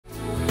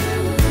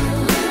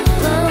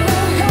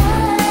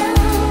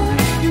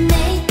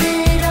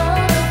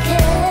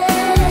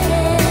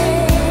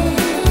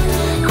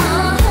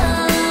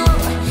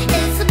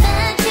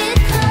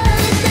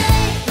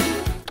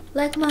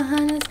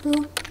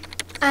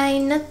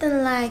Ain't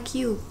nothing like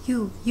you,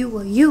 or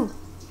you.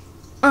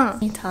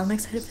 You tell I'm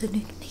excited for the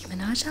new Nicki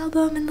Minaj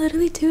album in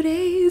literally 2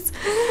 days.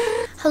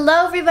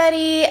 Hello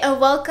everybody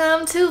and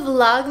welcome to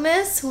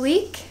Vlogmas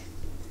week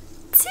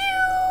 2.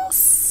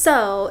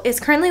 So it's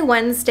currently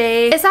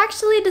Wednesday. It's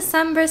actually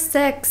December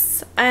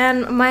 6th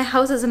and my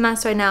house is a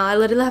mess right now. I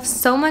literally have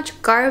so much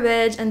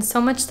garbage and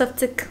so much stuff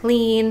to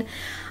clean.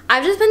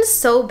 I've just been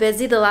so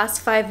busy the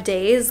last 5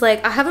 days.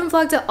 Like, I haven't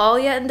vlogged at all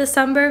yet in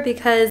December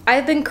because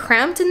I've been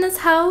cramped in this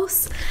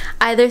house,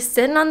 either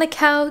sitting on the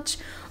couch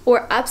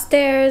or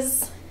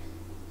upstairs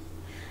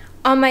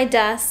on my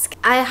desk.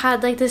 I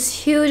had like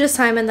this huge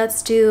assignment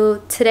that's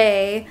due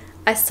today.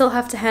 I still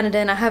have to hand it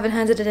in. I haven't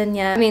handed it in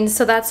yet. I mean,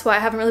 so that's why I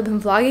haven't really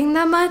been vlogging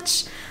that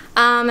much.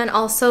 And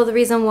also the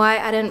reason why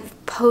I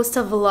didn't post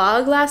a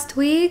vlog last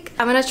week.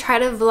 I'm gonna try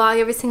to vlog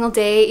every single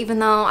day, even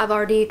though I've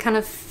already kind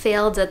of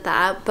failed at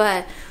that.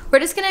 But we're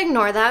just gonna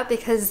ignore that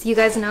because you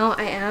guys know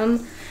I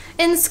am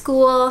in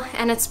school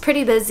and it's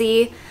pretty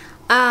busy.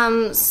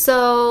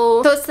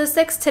 So it's the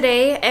 6th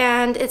today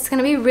and it's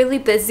gonna be really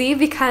busy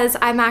because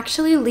I'm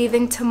actually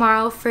leaving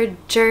tomorrow for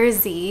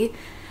Jersey.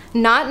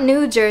 Not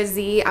New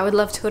Jersey. I would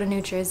love to go to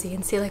New Jersey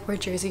and see like where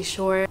Jersey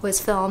Shore was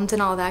filmed and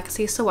all that because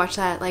I used to watch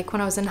that like when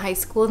I was in high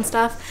school and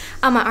stuff.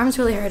 My arm's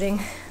really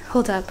hurting.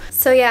 Hold up.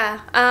 So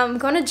yeah, I'm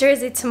going to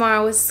Jersey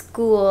tomorrow with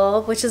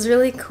school, which is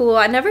really cool.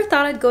 I never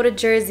thought I'd go to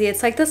Jersey.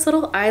 It's like this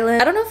little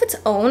island. I don't know if it's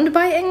owned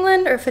by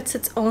England or if it's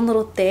its own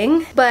little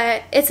thing,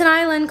 but it's an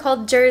island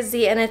called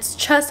Jersey and it's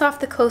just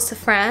off the coast of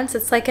France.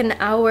 It's like an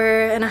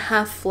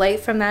hour-and-a-half flight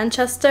from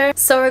Manchester.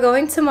 So we're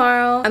going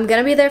tomorrow. I'm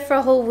gonna be there for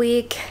a whole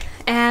week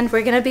and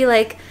we're gonna be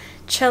like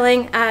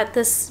chilling at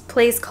this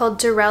place called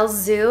Durrell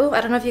Zoo.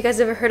 I don't know if you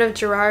guys ever heard of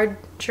Gerard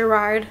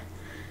Durrell.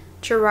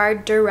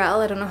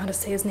 I don't know how to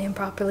say his name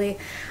properly.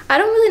 I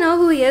don't really know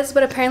who he is,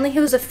 but apparently he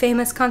was a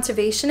famous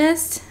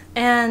conservationist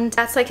and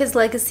that's like his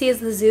legacy is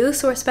the zoo.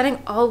 So we're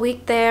spending all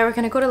week there. We're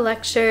gonna go to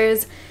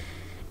lectures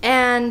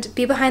and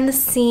be behind the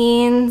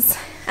scenes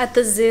at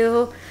the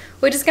zoo,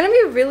 which is gonna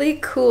be really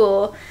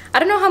cool. I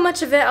don't know how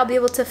much of it I'll be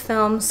able to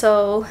film,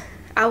 so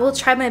I will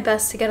try my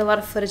best to get a lot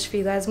of footage for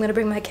you guys. I'm gonna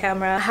bring my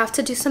camera. I have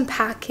to do some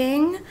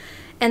packing.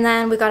 And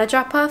then we gotta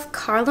drop off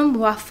Carl and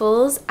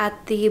Waffles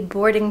at the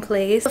boarding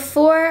place.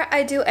 Before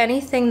I do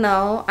anything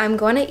though, I'm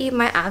going to eat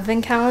my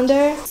advent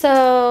calendar.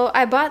 So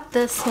I bought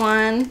this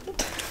one,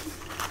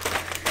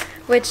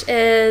 which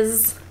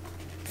is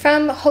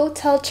from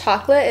Hotel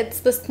Chocolate. It's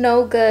the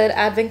Snow Good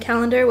advent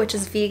calendar, which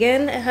is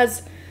vegan. It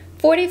has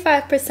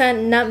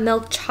 45% nut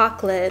milk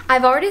chocolate.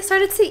 I've already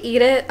started to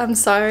eat it. I'm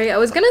sorry. I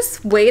was gonna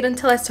wait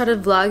until I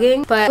started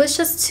vlogging, but it was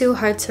just too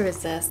hard to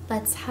resist.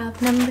 Let's have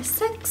number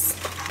 6.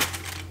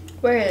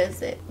 Where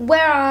is it?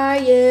 Where are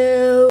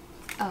you?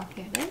 Oh,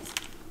 here it is.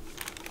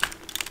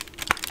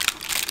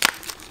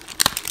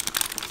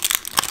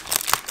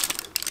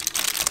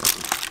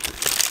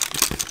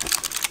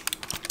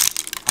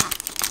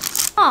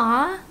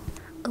 Aww,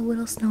 a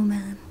little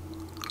snowman.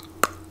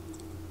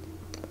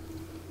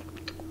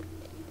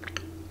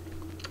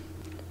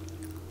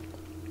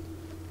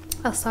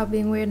 I'll stop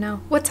being weird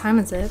now. What time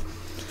is it?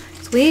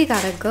 So we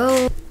gotta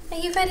go. Are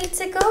you ready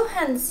to go,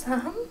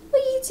 handsome?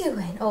 What are you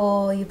doing?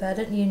 Oh,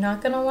 you're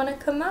not gonna want to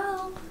come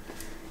out.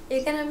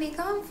 You're gonna be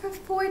gone for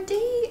 4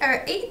 days,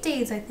 or 8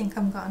 days I think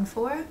I'm gone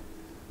for.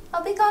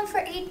 I'll be gone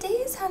for 8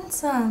 days,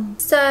 handsome.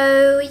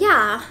 So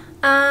yeah,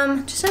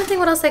 just trying to think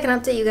what else I can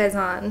update you guys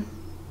on.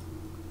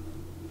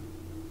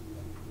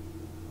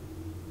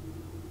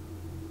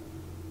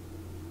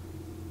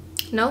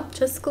 Nope,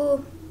 just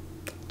school.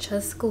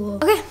 Just school.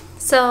 Okay,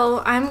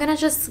 so I'm gonna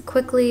just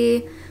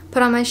quickly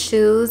put on my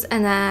shoes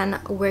and then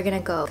we're gonna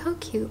go. Look how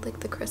cute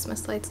like the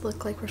Christmas lights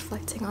look like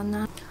reflecting on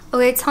that.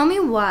 Okay, tell me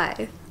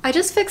why. I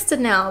just fixed it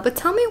now, but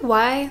tell me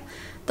why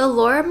the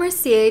Laura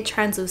Mercier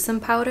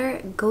translucent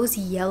powder goes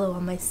yellow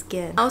on my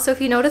skin. Also,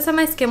 if you notice that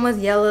my skin was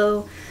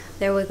yellow,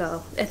 there we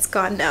go. It's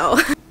gone now.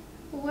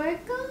 We're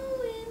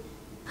going.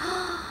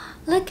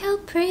 Look how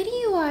pretty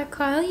you are,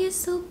 Carl. You're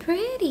so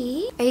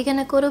pretty. Are you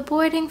gonna go to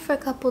boarding for a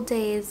couple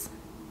days?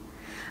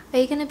 Are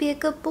you gonna be a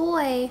good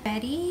boy?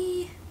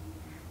 Ready?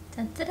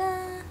 Dun, dun,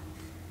 dun.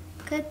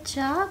 Good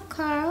job,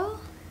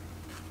 Carl.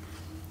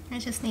 I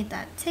just need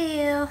that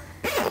tail.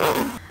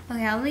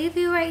 Okay, I'll leave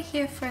you right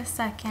here for a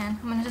second.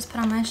 I'm gonna just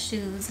put on my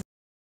shoes.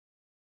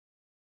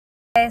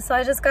 Okay, so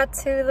I just got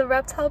to the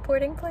reptile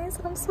boarding place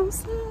and I'm so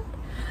sad.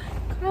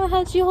 Carl,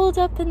 how'd you hold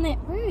up in there?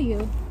 Where are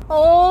you?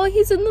 Oh,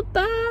 he's in the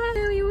back.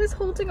 He was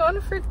holding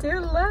on for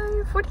dear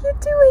life. What are you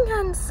doing,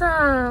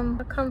 handsome?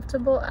 Not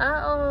comfortable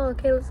at all.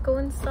 Okay, let's go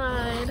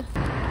inside.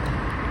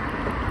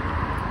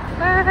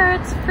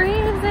 It's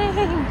freezing.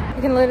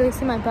 You can literally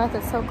see my breath.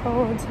 It's so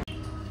cold.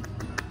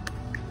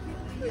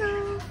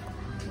 Hello.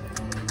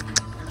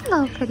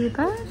 Hello, pretty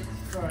bird.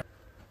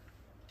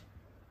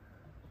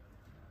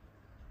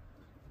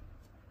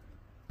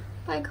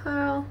 Bye,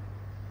 Carl.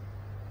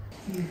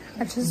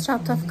 I just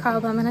dropped off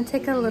Carl, but I'm gonna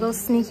take a little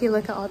sneaky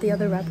look at all the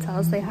other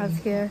reptiles they have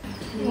here.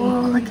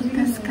 Whoa, look at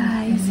this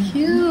guy. He's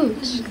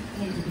huge.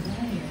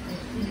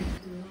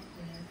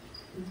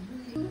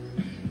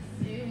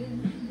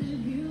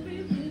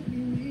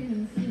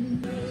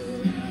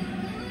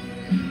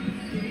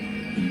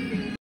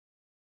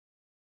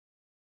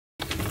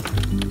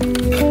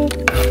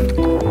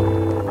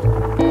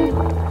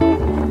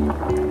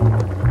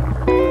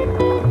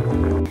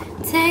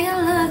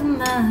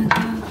 a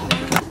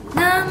girlfriend.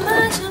 Not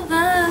much of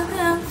a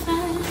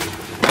girlfriend.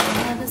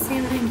 Never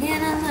seem to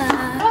get a love.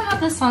 I don't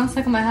have this song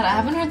stuck in my head. I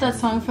haven't heard that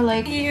song for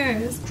like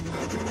years.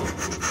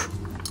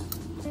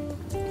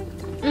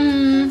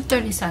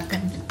 30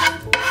 seconds.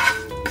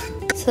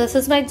 So this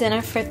is my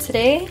dinner for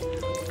today.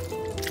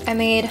 I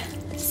made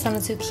some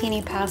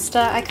zucchini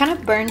pasta. I kind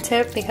of burnt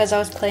it because I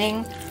was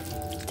playing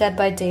Dead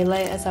by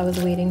Daylight as I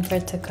was waiting for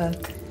it to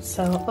cook.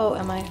 So, oh,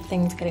 and my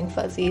thing's getting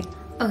fuzzy.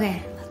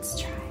 Okay,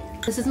 let's try.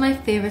 This is my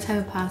favorite type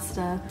of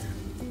pasta.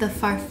 The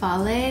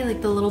farfalle,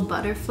 like the little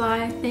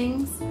butterfly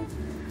things.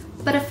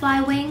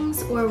 Butterfly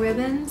wings or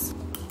ribbons.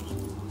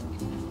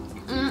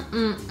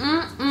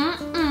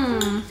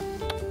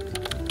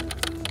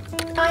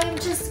 I am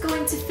just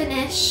going to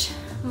finish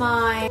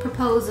my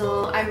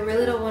proposal. I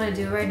really don't want to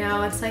do it right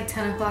now. It's like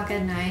 10 o'clock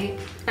at night.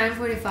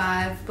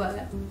 9:45,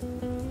 but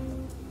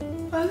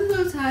I'm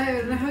so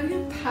tired and I haven't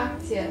even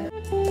packed yet.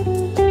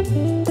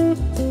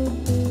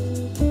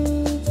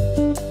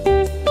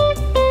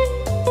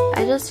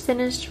 I just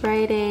finished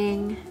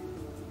writing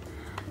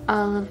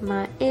all of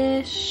my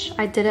ish.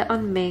 I did it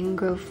on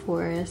mangrove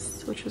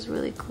forest, which was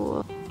really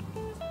cool.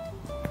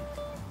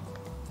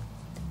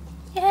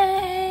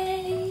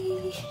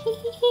 Yay!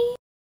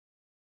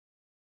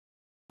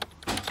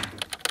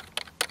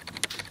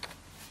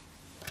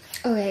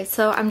 Okay,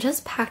 so I'm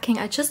just packing.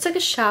 I just took a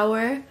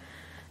shower.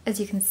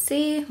 As you can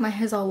see, my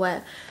hair's all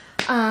wet.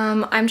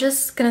 I'm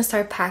just gonna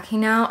start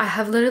packing now. I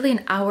have literally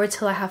an hour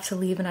till I have to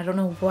leave and I don't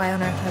know why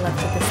on earth I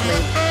left it this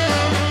late.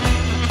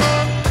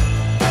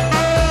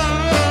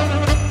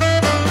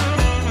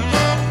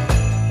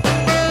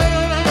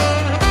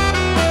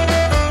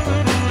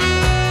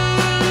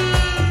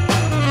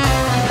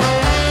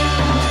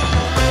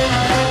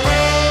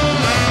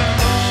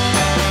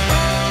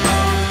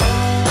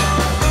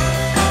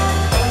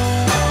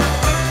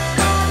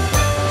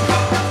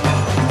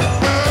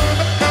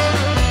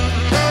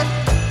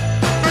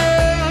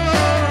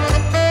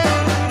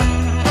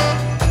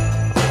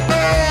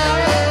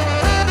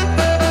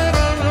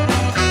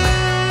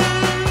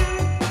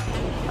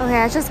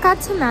 I just got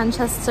to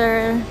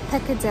Manchester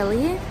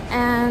Piccadilly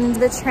and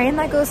the train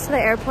that goes to the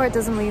airport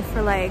doesn't leave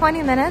for like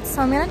 20 minutes,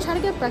 so I'm gonna try to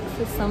get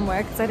breakfast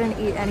somewhere because I didn't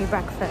eat any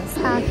breakfast.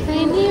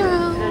 Cafe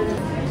Nero.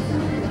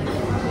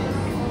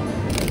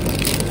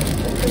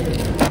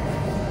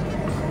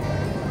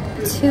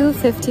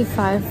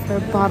 $2.55 for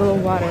a bottle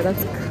of water.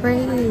 That's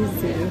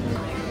crazy.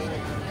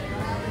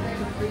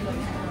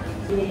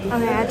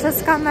 Okay, I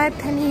just got my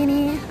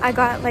panini. I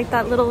got like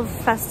that little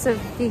festive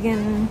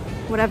vegan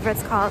whatever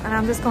it's called, and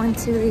I'm just going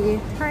to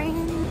the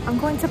train. I'm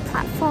going to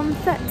platform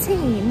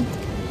 13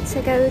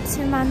 to go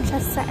to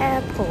Manchester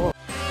Airport.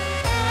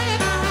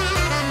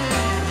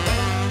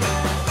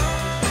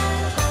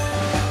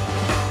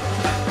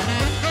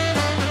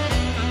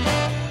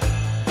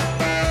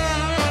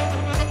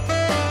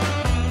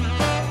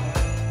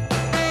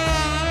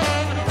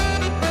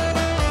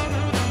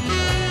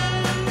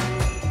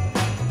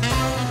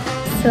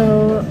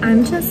 So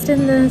I'm just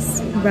in this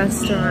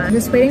restaurant. I'm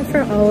just waiting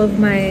for all of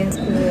my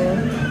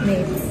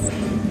schoolmates,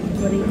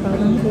 what do you call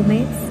them,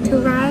 schoolmates,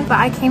 to arrive. But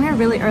I came here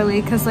really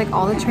early because like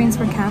all the trains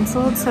were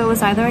canceled. So it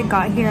was either I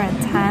got here at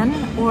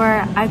 10 or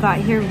I got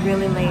here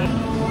really late.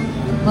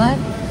 What?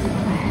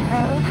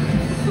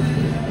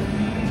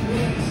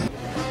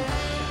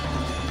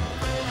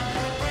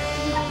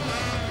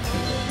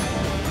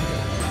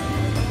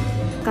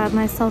 Got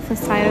myself a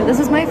cider. This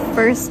is my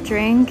first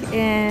drink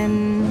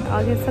in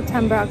August,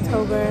 September,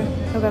 October,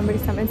 November,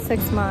 December, in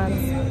 6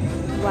 months.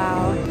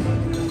 Wow.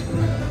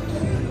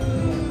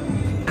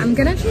 I'm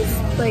gonna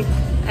just like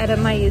edit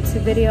my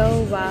YouTube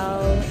video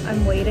while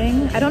I'm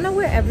waiting. I don't know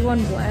where everyone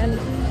went,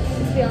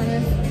 to be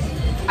honest.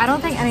 I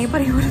don't think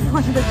anybody would have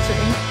wanted a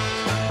drink.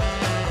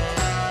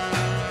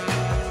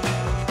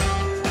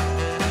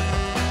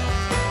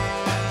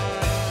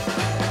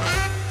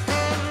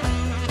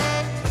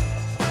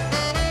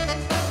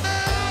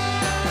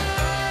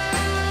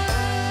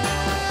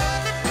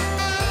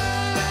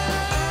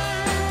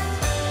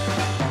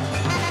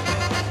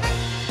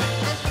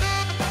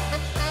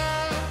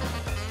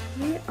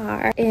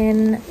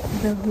 In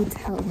the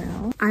hotel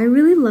now. I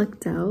really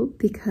lucked out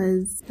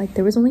because like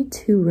there was only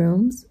 2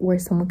 rooms where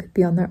someone could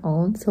be on their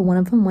own, so one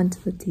of them went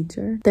to the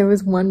teacher. There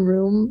was 1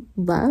 room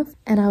left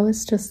and I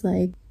was just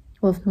like,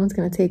 well, if no one's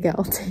gonna take it,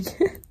 I'll take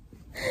it.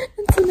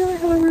 And so now I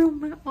have a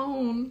room of my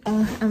own.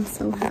 I'm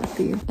so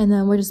happy. And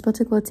then we're just about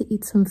to go out to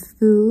eat some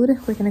food.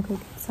 We're gonna go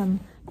get some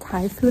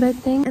Thai food, I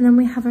think, and then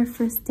we have our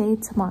first day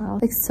tomorrow.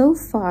 Like so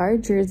far,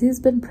 Jersey's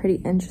been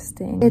pretty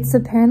interesting. It's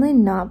apparently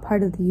not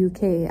part of the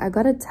UK. I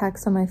got a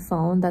text on my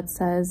phone that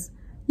says,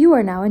 you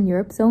are now in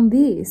Europe Zone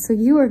B, so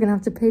you are gonna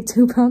have to pay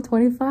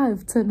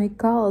 £2.25 to make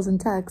calls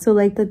and text. So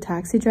like the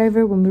taxi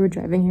driver, when we were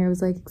driving here,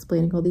 was like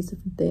explaining all these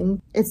different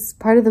things. It's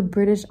part of the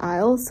British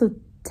Isle, so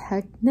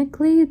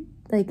technically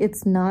like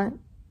it's not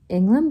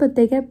England, but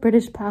they get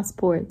British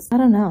passports. I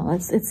don't know,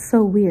 it's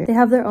so weird. They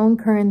have their own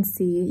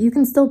currency. You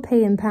can still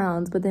pay in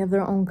pounds, but they have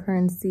their own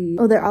currency.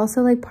 Oh, they're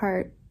also like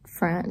part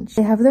French.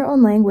 They have their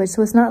own language,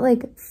 so it's not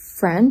like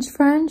French,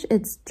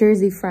 it's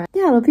Jersey French.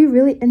 Yeah, it'll be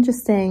really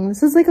interesting.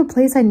 This is like a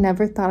place I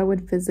never thought I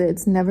would visit.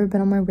 It's never been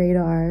on my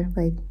radar,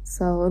 like,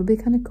 so it'll be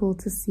kind of cool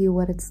to see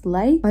what it's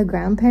like. My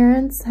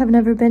grandparents have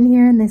never been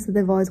here and they said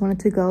they've always wanted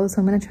to go,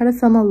 so I'm gonna try to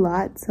film a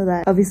lot so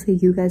that obviously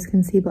you guys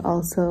can see, but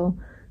also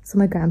so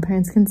my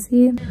grandparents can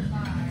see.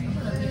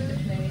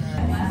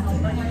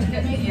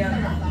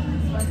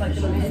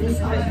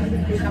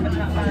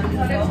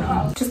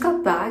 Just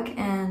got back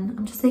and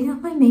I'm just taking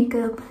off my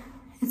makeup.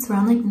 It's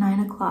around like 9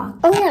 o'clock.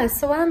 Oh yeah,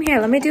 so while I'm here,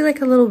 let me do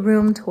like a little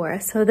room tour.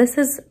 So this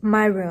is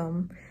my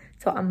room.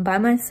 So I'm by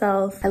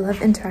myself. I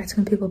love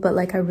interacting with people, but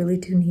like I really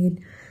do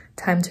need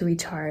time to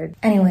recharge.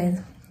 Anyways,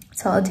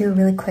 so I'll do a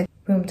really quick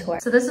room tour.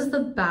 So this is the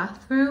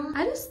bathroom.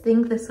 I just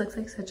think this looks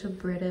like such a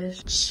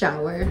British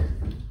shower.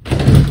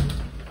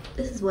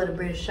 This is what a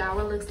British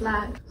shower looks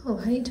like. Oh,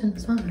 how do you turn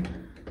this on?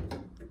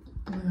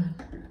 Oh my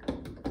god.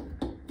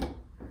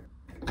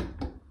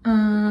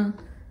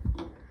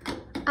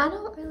 I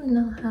don't really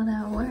know how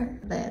that works.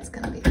 That's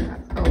gonna be a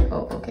problem.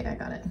 Oh, okay, I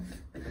got it.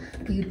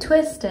 You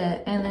twist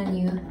it and then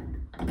you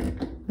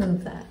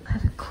move that. I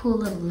have a cool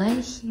little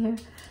light here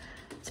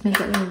to make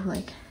it look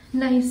like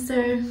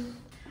nicer.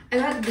 I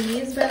got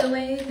these, by the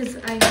way, because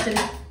I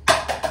didn't.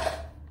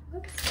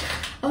 Whoops.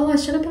 Oh, I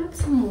should have bought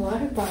some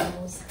water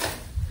bottles.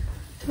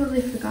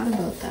 Totally forgot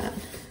about that.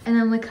 And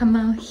then we come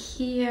out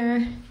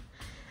here.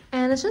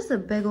 And it's just a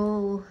big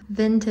old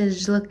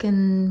vintage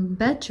looking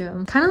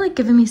bedroom. Kind of like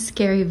giving me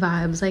scary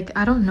vibes. Like,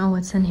 I don't know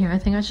what's in here. I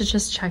think I should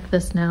just check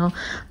this now.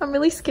 I'm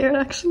really scared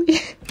actually.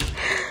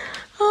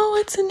 Oh,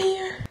 what's in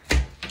here?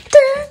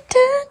 Dun,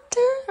 dun,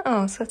 dun.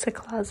 Oh, so it's a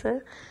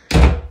closet.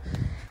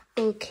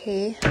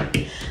 Okay.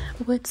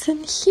 What's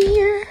in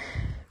here?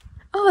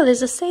 Oh,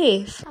 there's a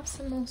safe. I have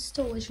some more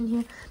storage in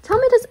here. Tell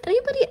me, does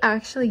anybody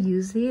actually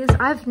use these?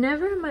 I've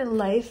never in my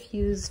life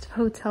used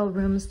hotel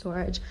room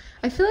storage.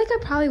 I feel like I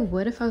probably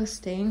would if I was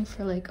staying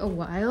for like a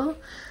while.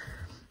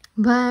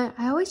 But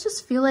I always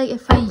just feel like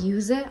if I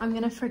use it, I'm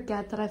gonna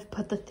forget that I've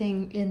put the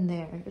thing in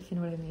there, if you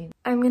know what I mean.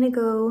 I'm gonna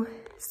go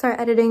start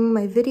editing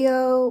my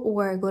video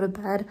or go to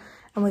bed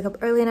and wake up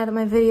early and edit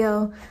my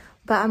video.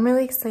 But I'm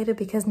really excited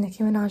because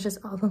Nicki Minaj's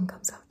album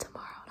comes out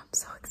tomorrow and I'm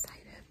so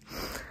excited.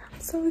 I'm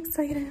so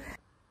excited.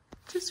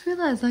 Just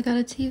realized I got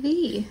a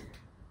TV.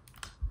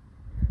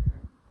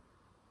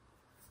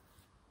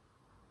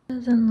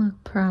 Doesn't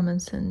look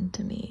promising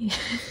to me.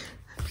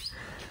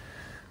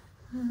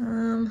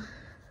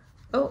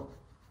 Oh,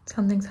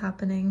 something's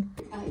happening.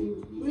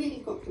 You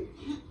really got to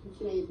pack the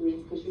flavour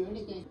in because you're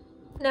only going.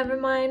 Never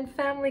mind,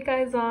 Family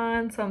Guy's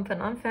on, so I'm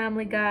putting on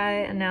Family Guy,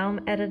 and now I'm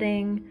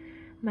editing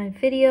my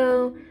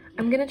video.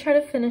 I'm gonna try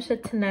to finish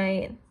it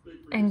tonight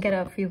and get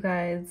up for you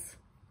guys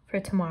for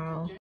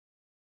tomorrow.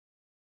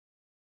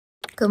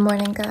 Good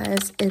morning,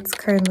 guys. It's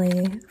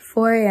currently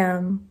 4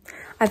 a.m.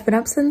 I've been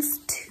up since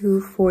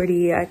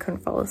 2:40. I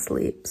couldn't fall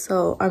asleep,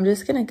 so I'm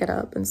just gonna get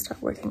up and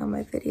start working on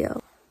my video.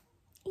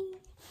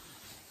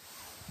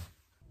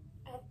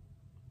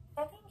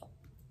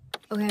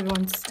 Okay,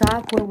 everyone,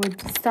 stop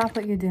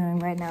what you're doing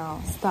right now.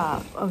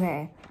 Stop.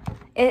 Okay,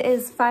 it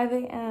is 5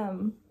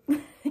 a.m.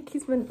 Nicki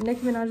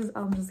Minaj's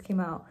album just came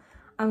out.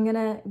 I'm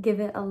gonna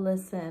give it a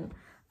listen.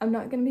 I'm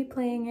not gonna be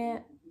playing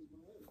it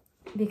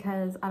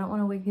because I don't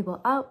want to wake people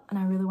up and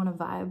I really want to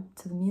vibe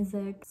to the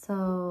music.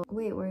 So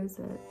wait, where is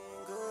it?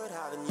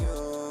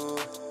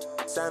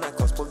 Santa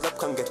Claus pulled up,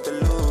 come get the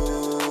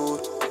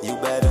loot. You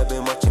better be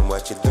watching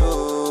what you do.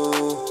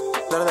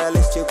 None of that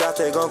list you got,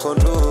 they gon' go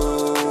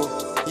new.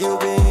 You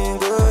been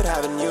good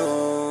having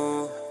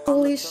you.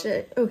 Holy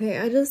shit. Okay,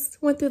 I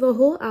just went through the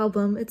whole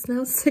album. It's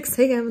now 6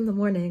 a.m. in the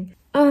morning.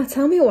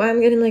 Tell me why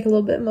I'm getting like a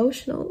little bit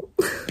emotional.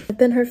 I've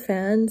been her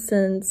fan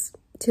since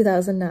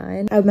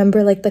 2009. I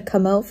remember like the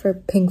come out for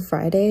Pink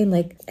Friday and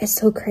like it's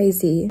so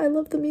crazy. I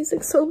love the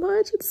music so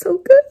much. It's so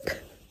good.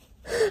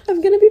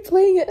 I'm gonna be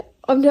playing it.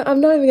 I'm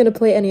not even gonna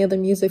play any other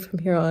music from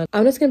here on.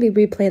 I'm just gonna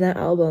be replaying that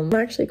album. I'm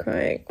actually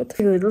crying.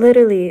 Dude,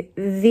 literally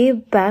the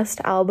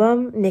best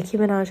album Nicki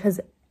Minaj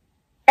has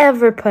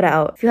ever put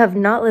out. If you have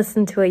not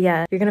listened to it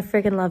yet, you're gonna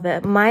freaking love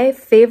it. My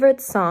favorite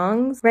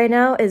songs right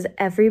now is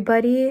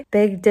Everybody,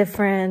 Big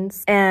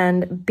Difference,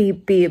 and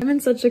Beep Beep. I'm in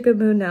such a good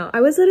mood now.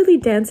 I was literally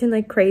dancing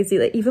like crazy.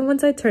 Like even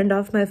once I turned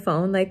off my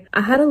phone, like I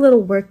had a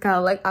little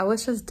workout. Like I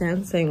was just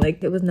dancing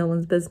like it was no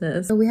one's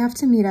business. So we have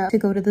to meet up to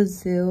go to the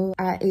zoo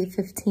at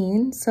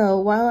 8:15. So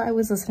while I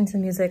was listening to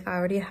music, I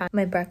already had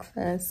my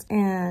breakfast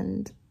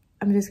and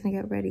I'm just gonna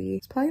get ready.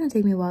 It's probably gonna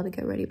take me a while to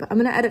get ready, but I'm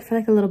gonna edit for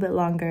like a little bit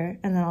longer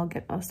and then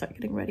I'll start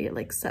getting ready at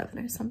like 7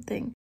 or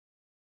something.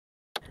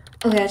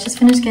 Okay, I just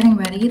finished getting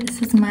ready.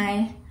 This is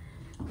my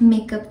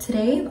makeup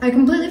today. I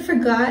completely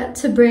forgot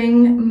to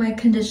bring my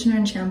conditioner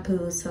and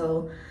shampoo,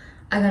 so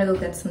I gotta go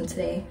get some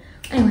today.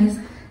 Anyways,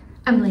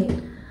 I'm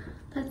late.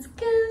 Let's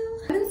go.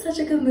 I'm in such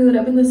a good mood.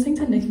 I've been listening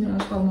to Nicki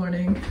Minaj all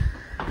morning.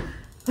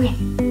 Okay.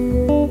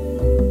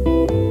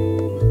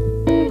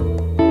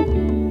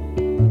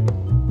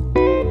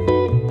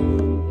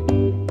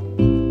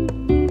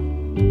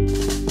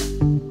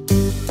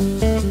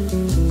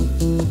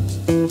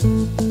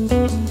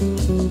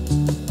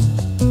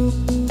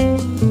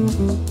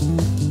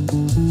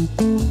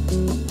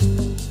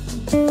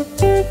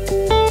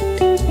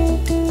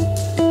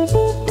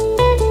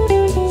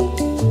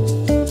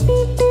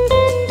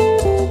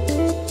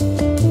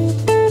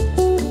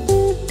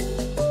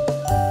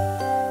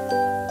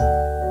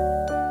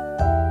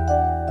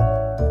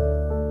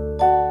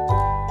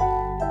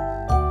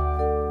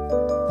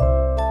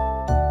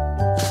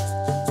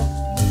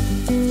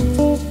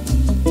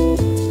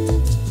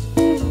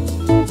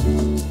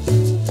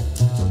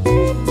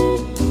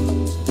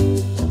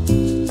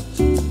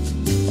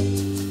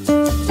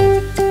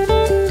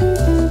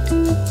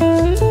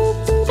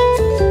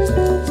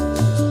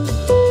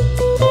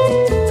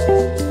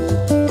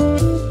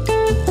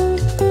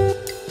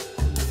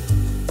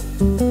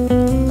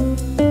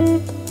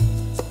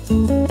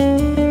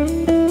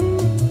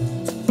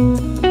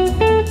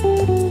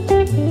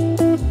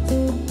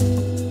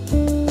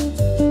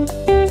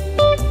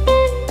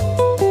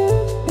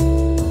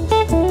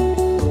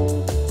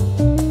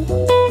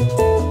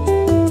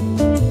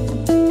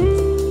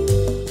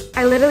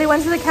 I literally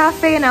went to the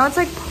cafe and now it's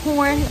like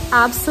pouring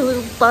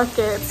absolute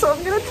buckets. So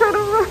I'm gonna try to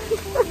run.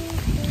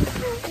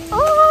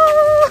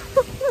 Oh!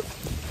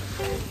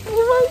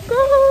 Oh my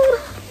god!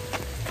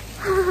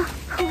 Oh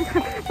my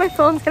god, my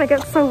phone's gonna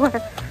get so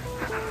wet.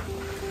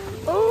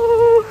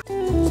 Oh!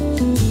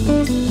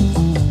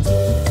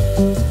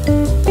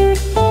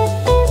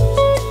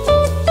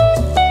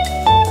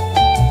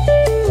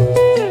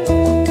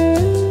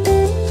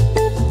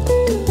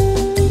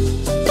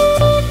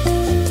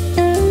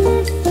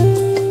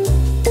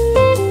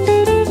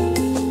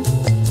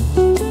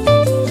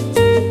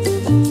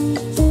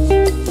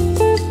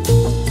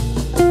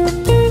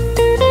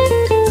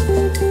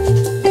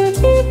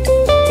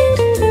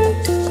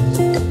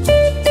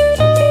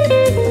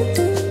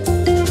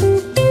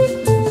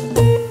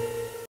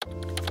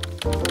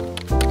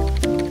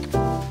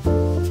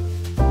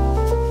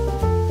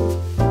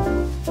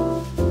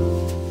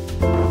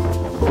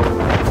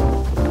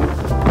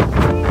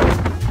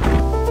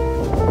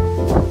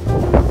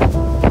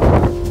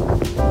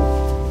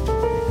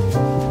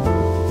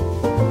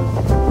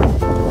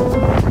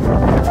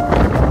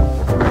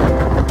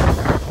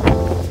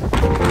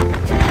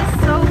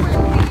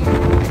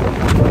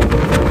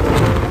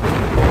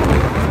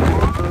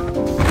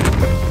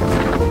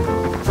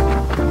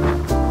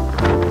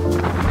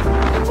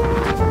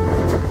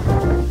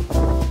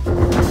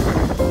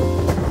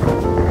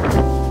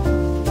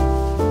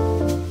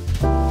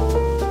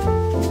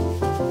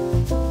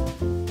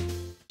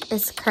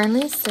 It's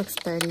currently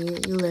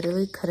 6:30. You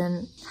literally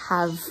couldn't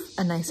have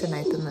a nicer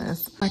night than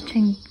this.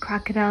 Watching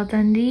Crocodile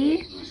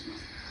Dundee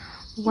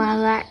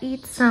while I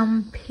eat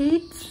some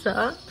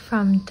pizza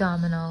from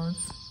Domino's.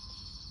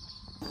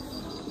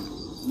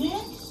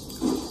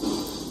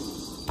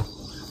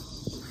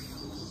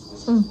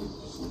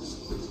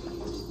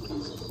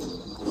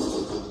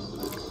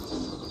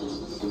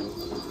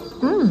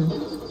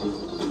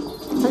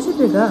 That's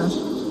pretty good.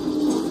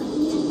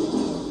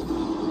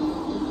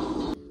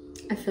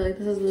 I feel like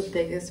this is the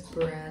biggest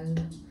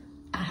brand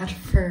ad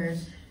for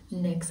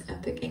NYX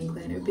Epic Ink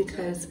Liner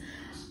because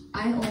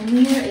I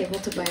only are able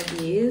to buy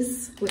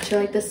these, which are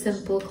like the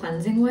simple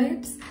cleansing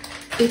wipes,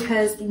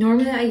 because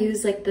normally I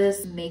use like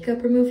this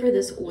makeup remover,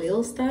 this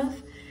oil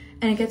stuff,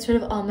 and it gets rid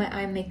of all my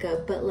eye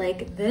makeup, but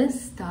like this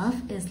stuff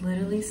is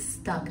literally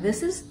stuck.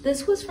 This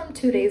was from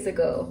 2 days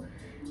ago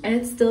and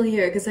it's still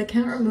here because I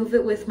can't remove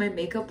it with my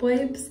makeup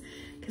wipes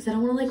because I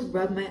don't want to like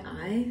rub my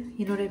eye,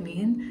 you know what I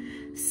mean?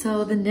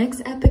 So the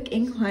NYX Epic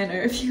Ink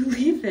Liner, if you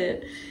leave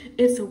it,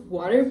 it's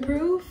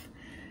waterproof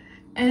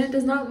and it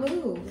does not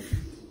move.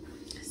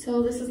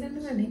 So this is gonna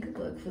be my makeup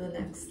look for the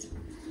next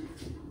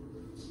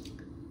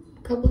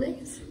couple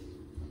days.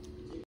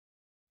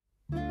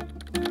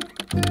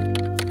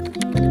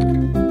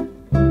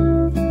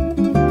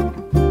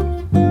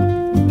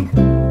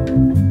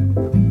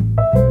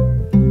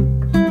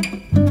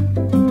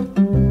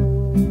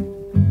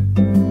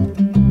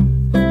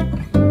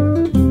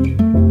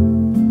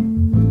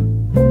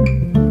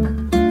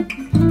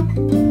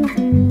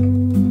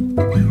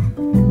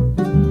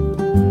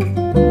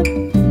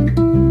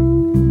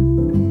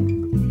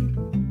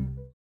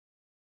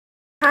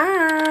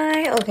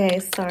 Okay,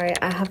 sorry,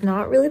 I have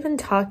not really been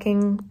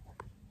talking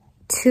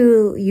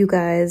to you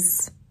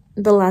guys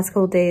the last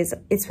couple days.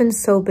 It's been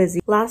so busy.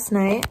 Last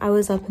night, I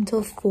was up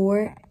until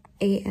 4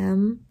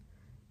 a.m.,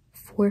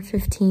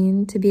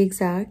 4:15 to be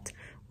exact,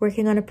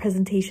 working on a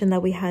presentation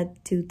that we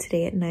had due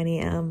today at 9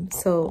 a.m.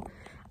 So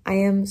I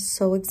am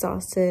so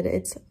exhausted.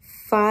 It's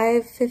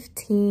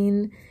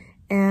 5:15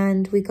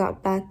 and we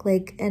got back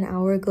like an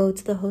hour ago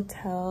to the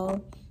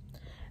hotel.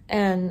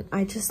 And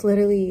I just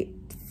literally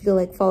feel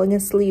like falling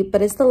asleep,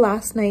 but it's the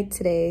last night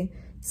today,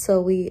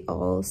 so we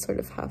all sort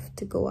of have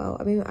to go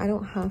out. I mean, I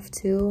don't have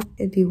to.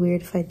 It'd be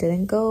weird if I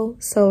didn't go.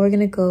 So we're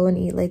gonna go and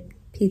eat like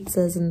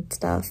pizzas and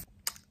stuff.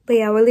 But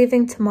yeah, we're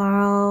leaving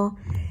tomorrow.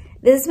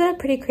 This has been a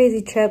pretty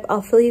crazy trip.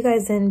 I'll fill you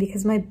guys in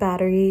because my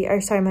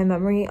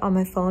memory on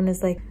my phone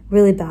is like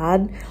really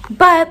bad.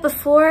 But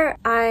before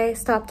I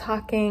stop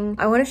talking,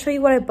 I want to show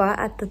you what I bought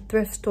at the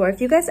thrift store.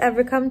 If you guys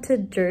ever come to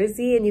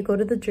Jersey and you go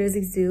to the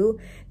Jersey Zoo,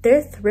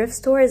 their thrift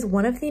store is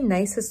one of the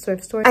nicest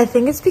thrift stores. I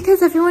think it's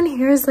because everyone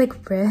here is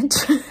like rich.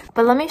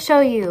 But let me show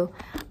you.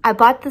 I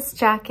bought this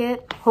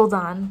jacket. Hold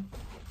on.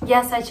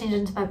 Yes, I changed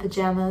into my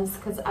pajamas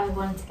because I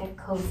wanted to get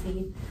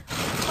cozy.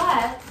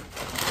 But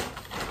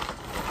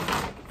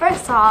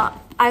first off,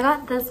 I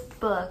got this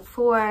book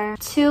for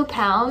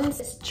 £2.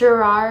 It's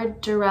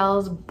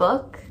Durrell's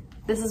book.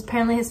 This is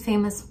apparently his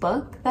famous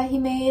book that he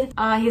made.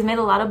 He's made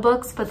a lot of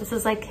books, but this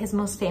is like his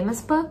most famous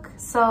book.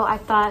 So I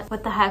thought,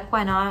 what the heck,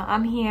 why not?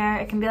 I'm here.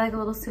 It can be like a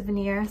little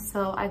souvenir,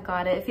 so I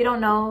got it. If you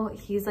don't know,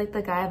 he's like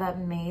the guy that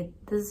made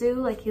the zoo.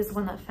 Like he's the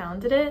one that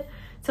founded it.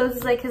 So this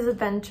is like his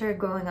adventure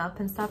growing up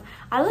and stuff.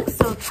 I look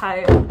so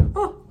tired.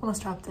 Oh,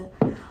 almost dropped it.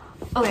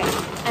 Okay,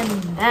 and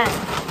then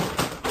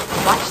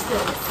watch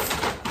this.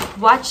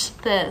 Watch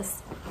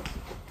this.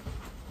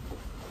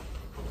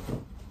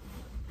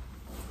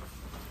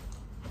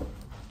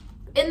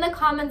 In the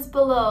comments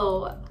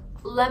below,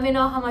 let me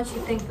know how much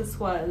you think this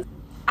was.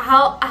 I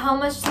How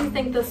much do you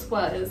think this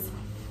was?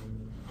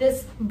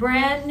 This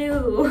brand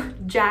new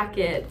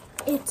jacket.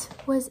 It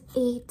was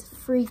 8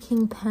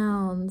 freaking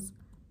pounds.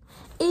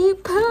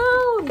 8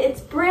 pounds! It's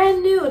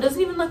brand new. It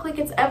doesn't even look like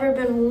it's ever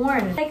been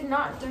worn. Like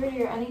not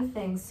dirty or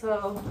anything,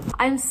 so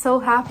I'm so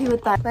happy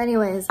with that. But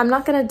anyways, I'm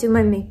not gonna do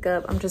my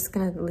makeup. I'm just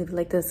gonna leave it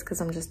like this because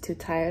I'm just too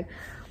tired.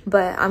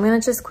 But I'm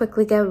gonna just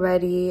quickly get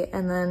ready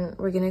and then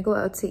we're gonna go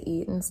out to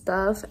eat and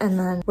stuff. And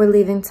then we're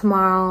leaving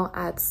tomorrow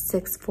at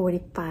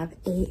 6:45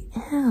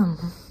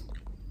 a.m.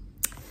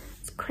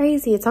 It's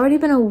crazy. It's already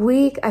been a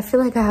week. I feel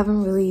like I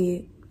haven't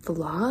really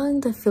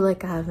vlogged. I feel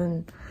like I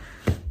haven't,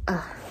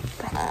 but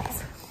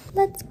anyways.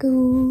 Let's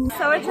go.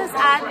 So we're just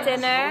at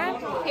dinner.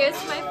 Here's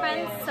my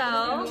friend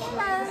So.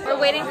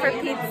 We're waiting for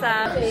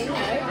pizza.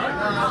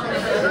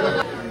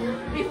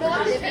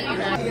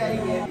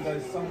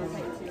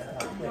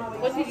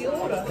 What did you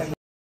order?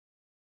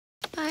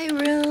 Bye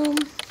room.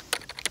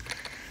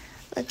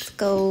 Let's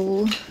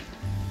go.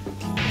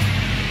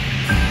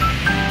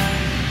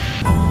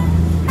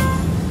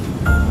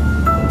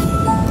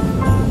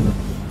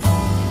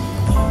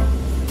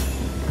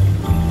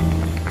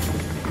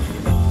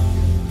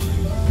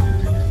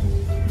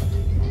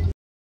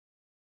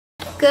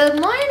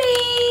 Good morning!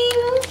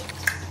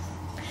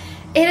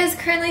 It is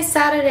currently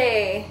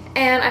Saturday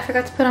and I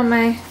forgot to put on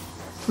my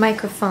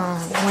microphone.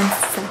 1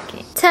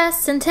 second.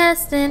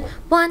 Testing.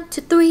 1,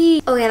 2,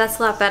 3. Okay, that's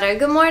a lot better.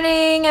 Good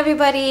morning,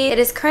 everybody. It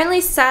is currently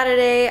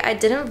Saturday. I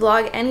didn't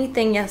vlog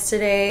anything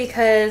yesterday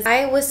because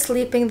I was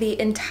sleeping the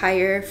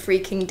entire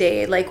freaking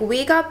day. Like,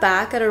 we got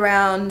back at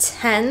around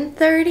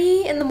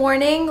 10:30 in the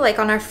morning, like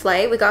on our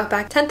flight. We got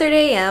back 10:30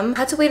 a.m.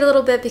 Had to wait a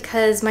little bit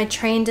because my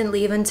train didn't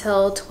leave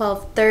until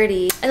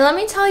 12:30. And let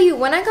me tell you,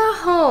 when I got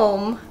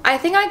home, I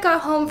think I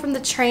got home from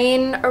the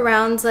train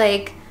around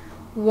like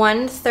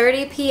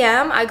 1:30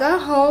 p.m. I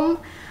got home,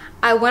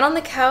 I went on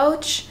the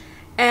couch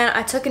and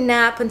I took a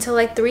nap until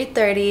like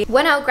 3:30.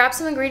 Went out, grabbed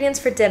some ingredients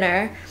for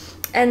dinner,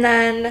 and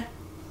then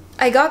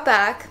I got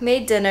back,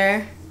 made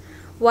dinner,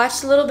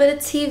 watched a little bit of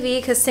TV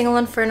because Single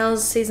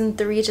Inferno's season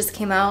 3 just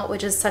came out,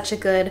 which is such a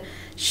good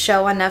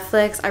show on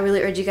Netflix. I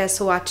really urge you guys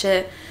to watch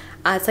it.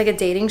 It's like a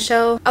dating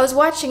show. I was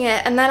watching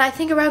it and then I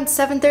think around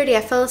 7:30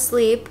 I fell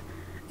asleep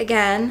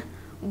again,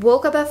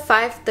 woke up at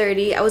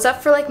 5:30. I was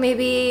up for like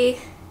maybe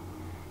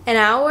an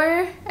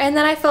hour and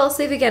then I fell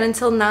asleep again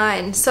until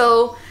 9.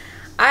 So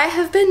I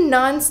have been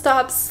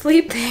non-stop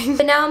sleeping.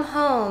 But now I'm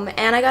home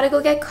and I gotta go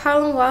get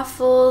Carl and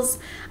Waffles.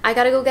 I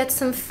gotta go get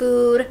some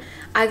food.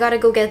 I gotta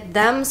go get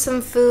them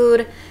some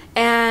food.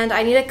 And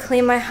I need to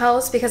clean my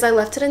house because I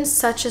left it in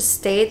such a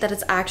state that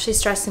it's actually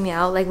stressing me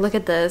out. Like, look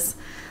at this.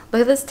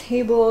 Look at this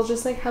table.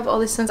 Just like have all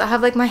these things. I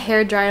have like my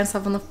hair dryer and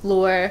stuff on the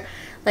floor.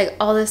 Like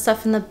all this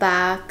stuff in the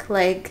back.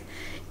 Like,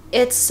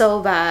 it's so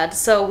bad.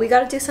 So we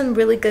gotta do some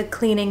really good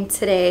cleaning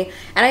today.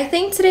 And I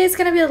think today is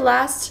gonna be the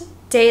last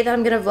day that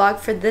I'm gonna vlog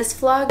for this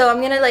vlog. So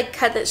I'm gonna like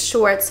cut this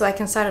short so I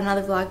can start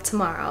another vlog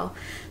tomorrow.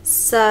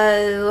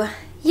 So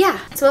yeah.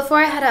 So before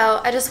I head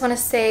out, I just wanna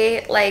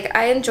say like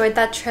I enjoyed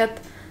that trip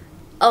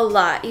a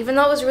lot. Even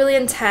though it was really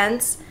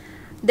intense,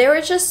 there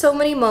were just so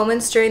many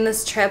moments during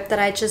this trip that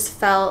I just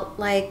felt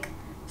like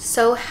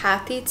so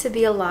happy to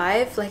be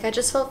alive. Like I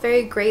just felt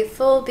very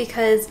grateful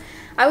because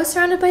I was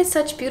surrounded by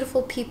such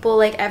beautiful people.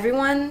 Like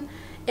everyone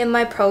in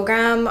my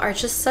program are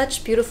just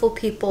such beautiful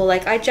people.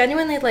 Like I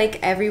genuinely like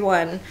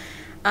everyone,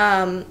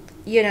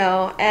 you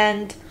know,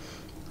 and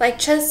like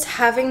just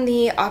having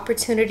the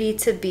opportunity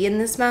to be in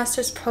this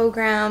master's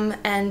program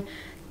and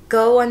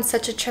go on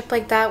such a trip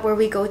like that where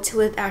we go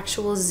to an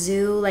actual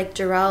zoo like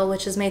Durrell,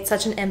 which has made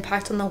such an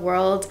impact on the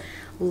world,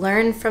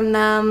 learn from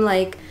them.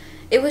 Like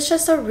it was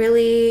just a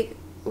really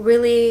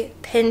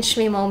pinch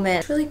me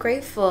moment. Really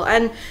grateful.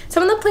 And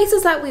some of the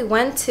places that we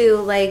went to,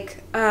 like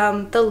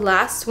the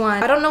last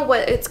one, I don't know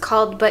what it's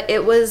called, but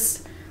it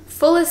was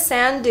full of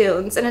sand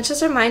dunes and it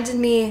just reminded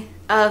me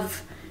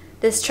of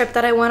this trip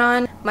that I went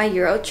on, my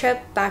Euro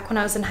trip back when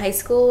I was in high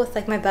school with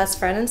like my best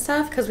friend and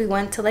stuff, because we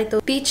went to like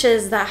the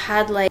beaches that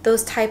had like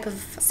those type of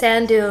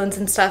sand dunes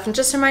and stuff, and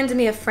just reminded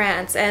me of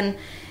France. And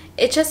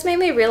it just made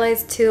me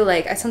realize too,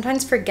 like I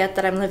sometimes forget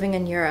that I'm living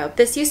in Europe.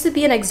 This used to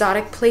be an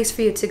exotic place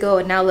for you to go,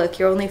 and now look,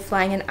 you're only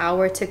flying an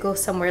hour to go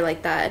somewhere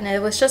like that. And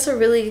it was just a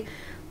really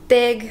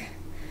big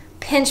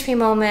pinch me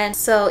moment.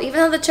 So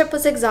even though the trip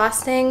was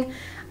exhausting,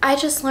 I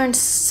just learned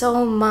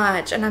so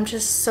much and I'm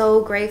just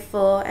so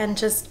grateful and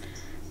just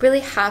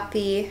really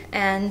happy.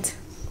 And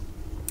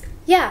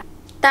yeah,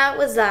 that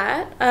was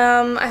that.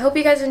 I hope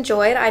you guys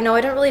enjoyed. I know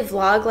I didn't really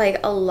vlog like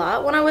a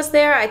lot when I was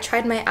there. I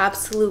tried my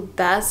absolute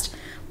best,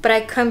 but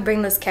I couldn't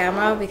bring this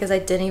camera because I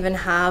didn't even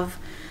have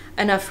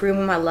enough room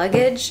in my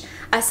luggage.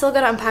 I still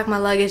gotta unpack my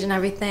luggage and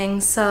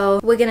everything, so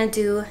we're gonna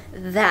do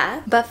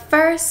that. But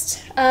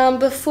first,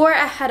 before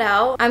I head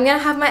out, I'm gonna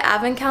have my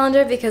advent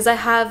calendar because I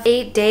have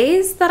 8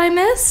 days that I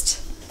missed.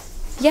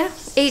 Yeah,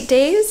 8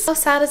 days. How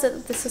sad is it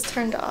that this is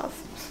turned off?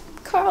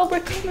 Carl, we're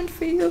coming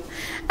for you.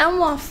 And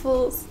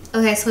Waffles.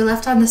 Okay, so we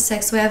left on the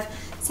 6th. We have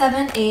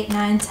 7, 8,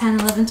 9, 10,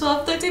 11,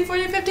 12, 13,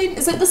 14, 15.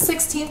 Is it the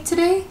 16th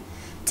today?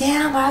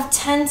 Damn, I have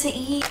 10 to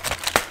eat.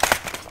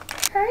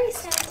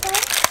 Hi, Santa.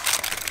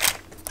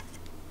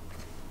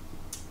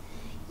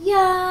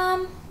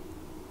 Yum.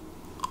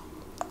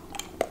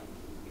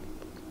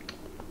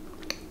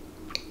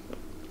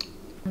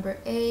 Number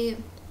 8.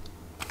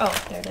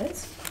 Oh, there it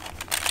is.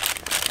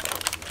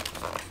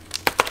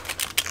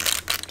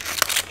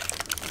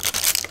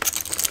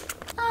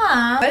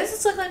 Ah, why does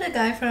this look like a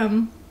guy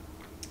from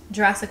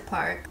Jurassic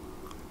Park?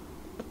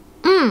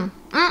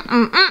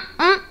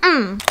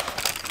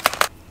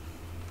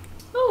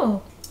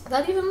 Oh,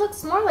 that even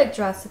looks more like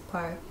Jurassic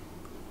Park.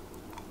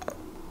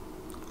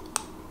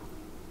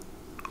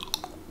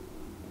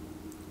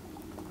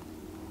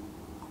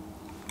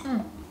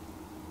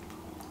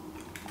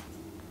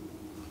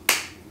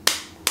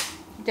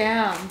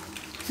 Damn.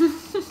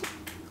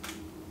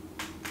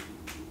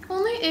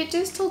 Only 8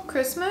 days till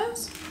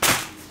Christmas?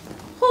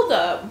 Hold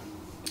up.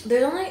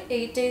 There's only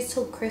 8 days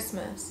till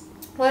Christmas.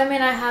 Well, I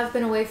mean, I have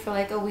been away for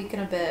like a week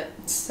and a bit,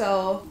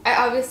 so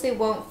I obviously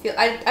won't feel...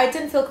 I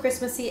didn't feel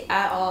Christmassy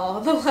at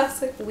all the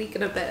last like week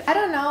and a bit. I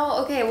don't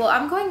know. Okay, well,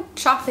 I'm going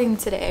shopping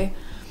today,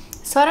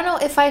 so I don't know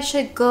if I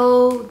should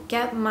go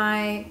get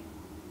my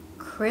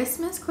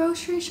Christmas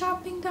grocery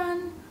shopping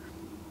done,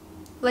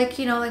 like,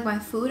 you know, like my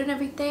food and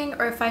everything,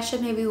 or if I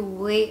should maybe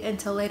wait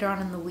until later on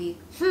in the week.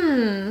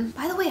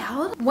 By the way,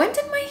 when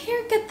did my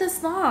hair get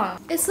this long?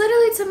 It's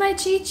literally to my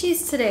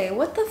chi-chis today.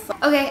 What the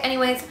fuck? Okay,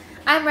 anyways,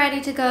 I'm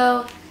ready to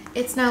go.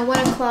 It's now 1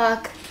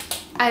 o'clock.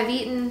 I've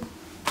eaten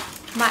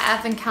my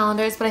advent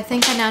calendars, but I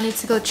think I now need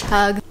to go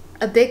chug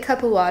a big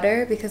cup of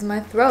water because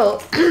my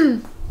throat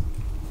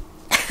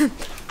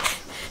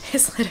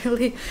is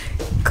literally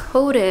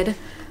coated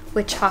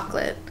with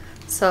chocolate.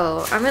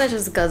 So I'm gonna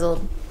just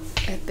guzzle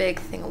a big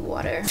thing of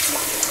water.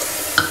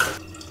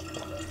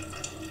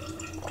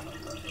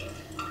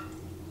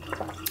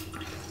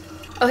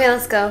 Okay,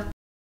 let's go.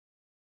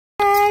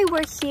 Hey,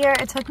 we're here.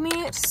 It took me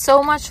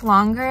so much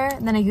longer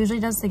than it usually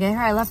does to get here.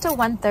 I left at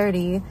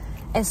 1:30.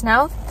 It's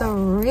now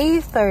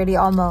 3:30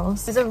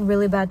 almost. There's a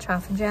really bad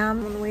traffic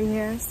jam on the way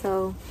here,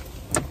 so...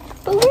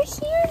 But we're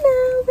here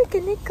now. We're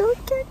gonna go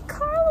get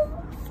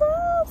Carl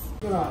waffles.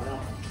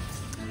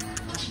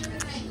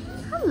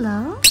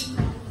 Hello.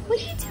 What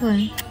are you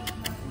doing?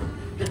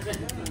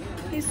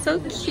 He's so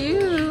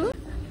cute.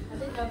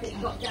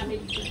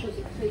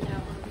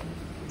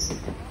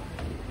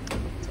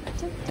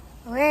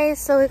 Okay,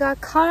 so we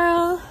got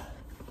Carl.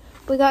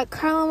 We got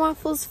Carl and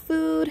Waffles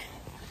food.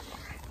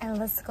 And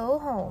let's go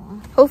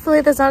home.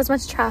 Hopefully there's not as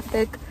much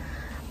traffic,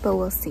 but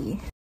we'll see.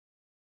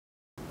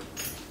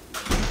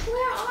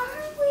 Where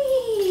are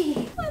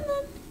we?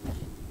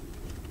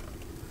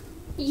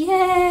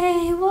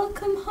 Yay,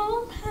 welcome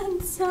home,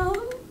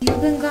 handsome. You've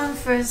been gone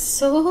for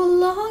so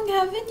long,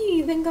 haven't you?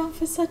 You've been gone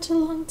for such a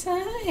long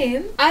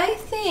time. I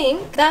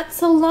think that's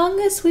the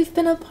longest we've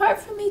been apart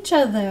from each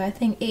other. I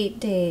think 8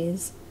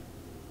 days.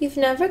 You've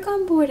never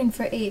gone boarding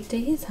for 8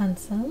 days,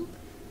 handsome.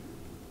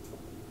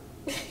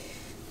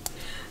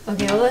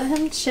 Okay, we'll let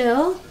him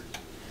chill.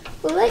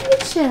 We'll let you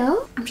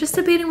chill. I'm just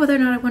debating whether or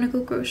not I want to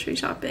go grocery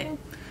shopping.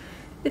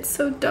 It's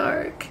so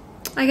dark.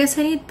 I guess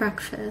I need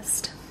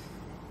breakfast.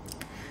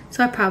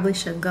 So I probably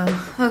should go.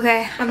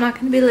 Okay, I'm not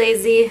gonna be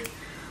lazy.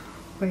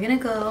 We're gonna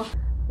go.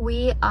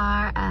 We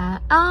are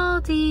at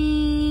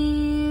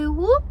Aldi.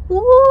 Whoop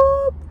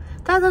whoop.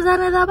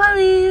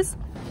 Please.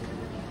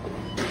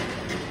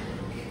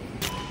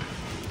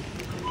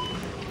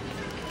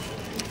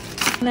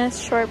 I miss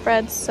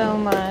shortbread so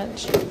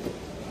much.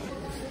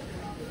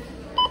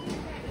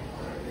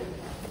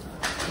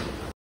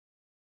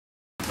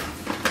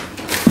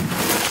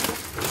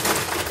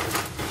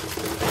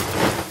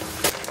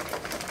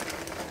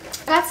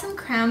 Got some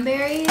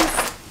cranberries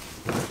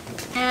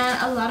and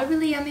a lot of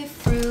really yummy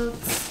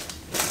fruits.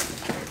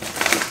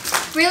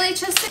 Really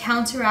just to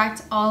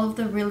counteract all of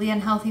the really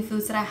unhealthy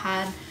foods that I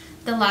had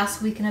the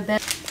last week and a bit.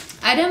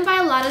 I didn't buy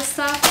a lot of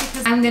stuff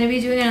because I'm gonna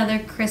be doing another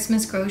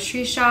Christmas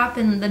grocery shop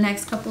in the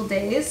next couple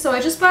days. So I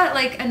just bought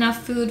like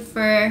enough food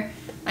for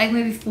like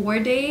maybe 4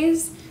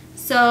 days.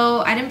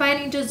 So I didn't buy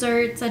any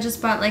desserts. I just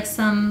bought like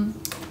some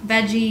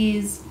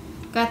veggies.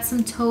 Got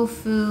some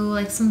tofu,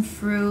 like some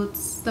fruits,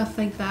 stuff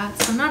like that.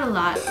 So not a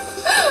lot.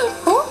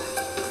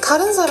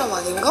 다른 사람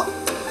아닌가?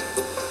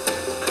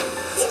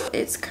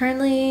 It's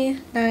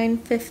currently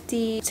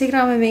 9:50. Taking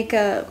out my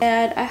makeup.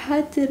 And I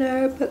had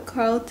dinner, put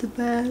Carl to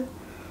bed.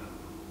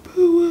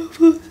 Put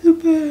Waffles to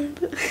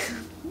bed.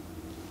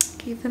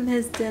 Gave him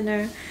his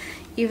dinner,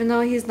 even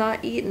though he's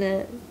not eating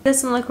it. He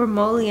doesn't look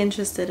remotely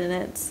interested in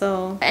it,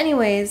 so.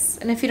 Anyways,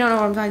 and if you don't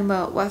know what I'm talking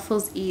about,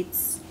 Waffles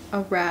eats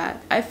a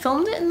rat. I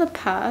filmed it in the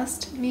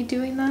past, me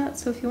doing that,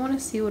 so if you want to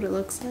see what it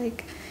looks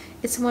like,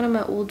 it's one of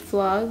my old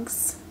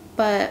vlogs,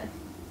 but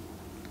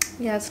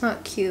yeah, it's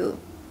not cute.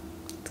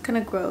 It's kind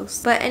of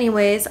gross. But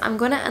anyways, I'm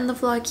gonna end the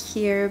vlog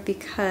here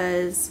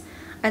because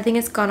I think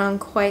it's gone on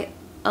quite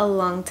a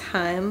long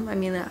time. I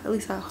mean, at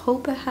least I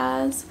hope it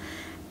has.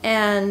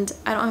 And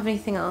I don't have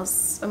anything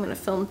else I'm gonna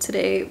film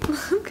today.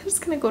 I'm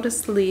just gonna go to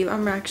sleep.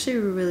 I'm actually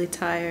really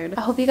tired.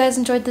 I hope you guys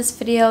enjoyed this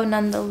video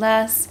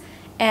nonetheless,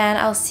 and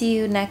I'll see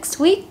you next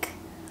week,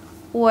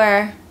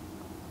 or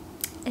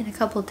in a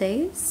couple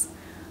days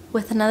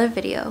with another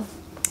video.